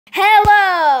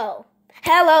Hello!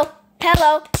 Hello!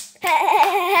 Hello!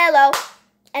 Hello!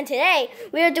 And today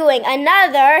we are doing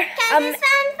another. Cause it's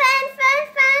fun.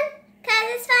 Cause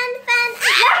it's fun.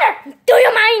 Lavender! Do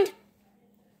you mind?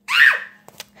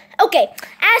 Okay,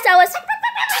 as I was.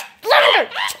 Lavender!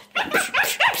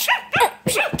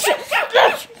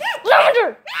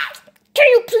 Lavender! Can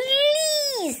you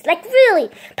please, like really,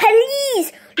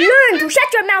 please learn to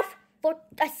shut your mouth for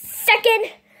a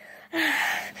second?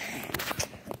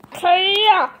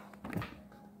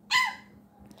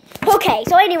 Okay,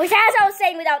 so anyways, as I was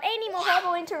saying, without any more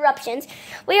horrible interruptions,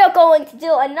 we are going to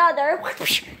do another.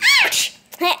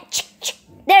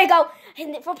 There you go.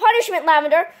 And for punishment,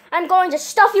 Lavender, I'm going to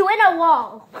stuff you in a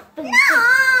wall. No!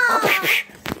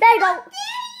 There you go.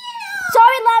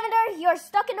 Sorry, Lavender, you're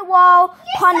stuck in the wall.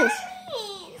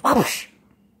 Punished.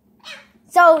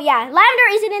 So yeah, Lavender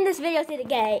isn't in this video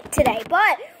today,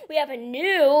 but we have a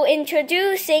new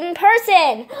introducing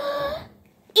person.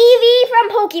 Eevee from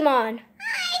Pokemon.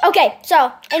 Okay,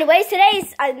 so anyways,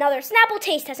 today's another Snapple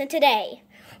taste test, and today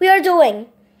we are doing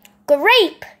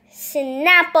Grape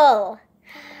Snapple.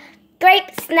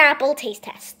 Grape Snapple taste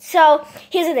test. So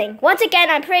here's the thing. Once again,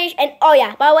 I'm pretty, and oh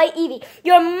yeah, by the way, Eevee,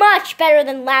 you're much better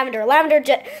than Lavender.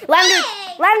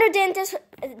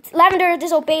 Lavender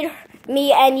disobeyed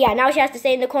me, and yeah, now she has to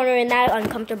stay in the corner in that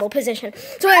uncomfortable position.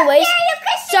 So anyways, you're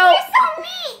so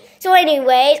mean. So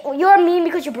anyways, you're mean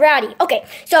because you're bratty. Okay,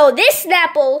 so this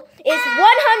Snapple is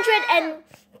 100 and...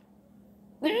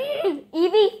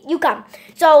 Eevee, you come.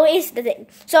 So here's the thing.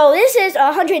 So this is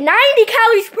 190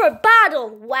 calories per bottle.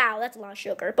 Wow, that's a lot of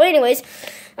sugar. But anyways,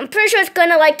 I'm pretty sure it's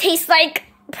gonna like taste like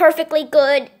perfectly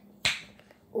good.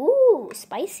 Ooh,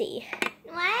 spicy.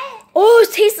 What? Oh,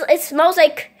 it smells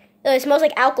like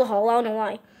alcohol. I don't know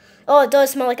why. Oh, it does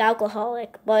smell like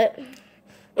alcoholic, but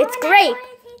it's grape.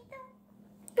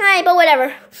 Alright, but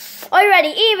whatever. Are you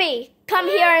ready? Eevee, come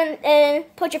here and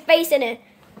put your face in it.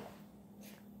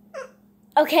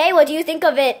 Okay, what do you think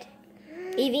of it,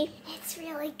 Eevee? It's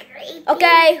really great.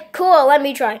 Okay, cool. Let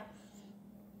me try.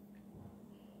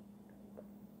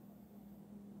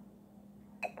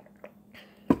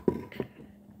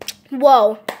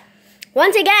 Whoa.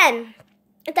 Once again,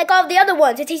 it's like all of the other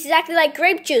ones. It tastes exactly like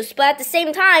grape juice, but at the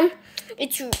same time,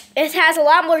 it has a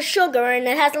lot more sugar, and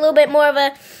it has a little bit more of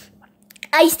a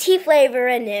iced tea flavor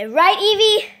in it. Right,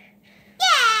 Eevee?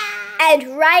 Yeah.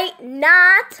 And right,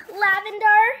 not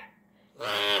Lavender?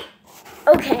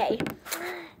 Okay.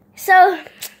 So,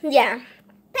 yeah.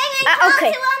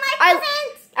 Okay. To all my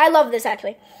presents. I love this,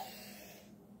 actually.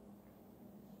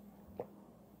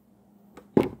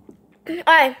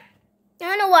 I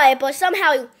don't know why, but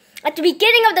somehow at the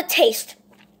beginning of the taste,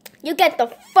 you get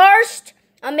the first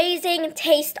amazing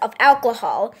taste of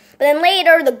alcohol. But then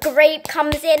later, the grape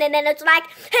comes in, and then it's like,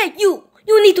 hey, you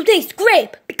need to taste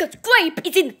grape, because grape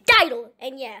is in the title.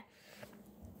 And yeah,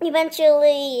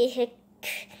 eventually,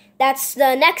 that's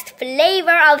the next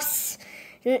flavor of,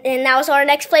 and that was our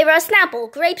next flavor of Snapple,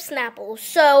 Grape Snapple.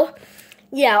 So,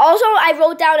 yeah, also, I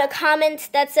wrote down a comment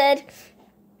that said,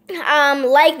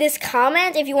 like this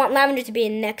comment if you want Lavender to be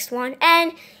in the next one.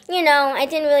 And, you know, I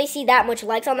didn't really see that much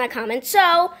likes on that comment.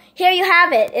 So, here you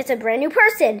have it. It's a brand new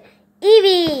person,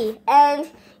 Eevee. And,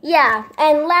 yeah,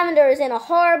 and Lavender is in a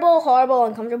horrible,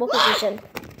 uncomfortable position.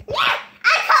 Yeah,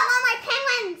 I caught all my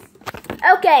penguins.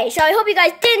 Okay, so I hope you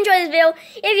guys did enjoy this video.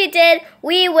 If you did,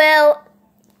 we will...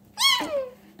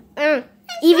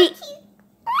 Eevee...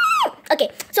 Okay,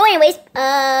 so anyways,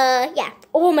 yeah.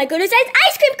 Oh my goodness, that's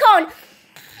ice cream cone!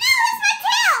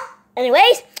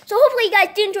 Anyways, so hopefully you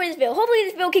guys did enjoy this video. Hopefully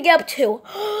this video can get up to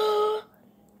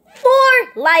 4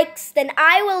 likes. Then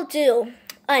I will do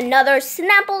another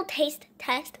Snapple taste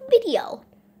test video.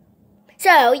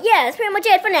 So, yeah, that's pretty much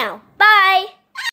it for now. Bye!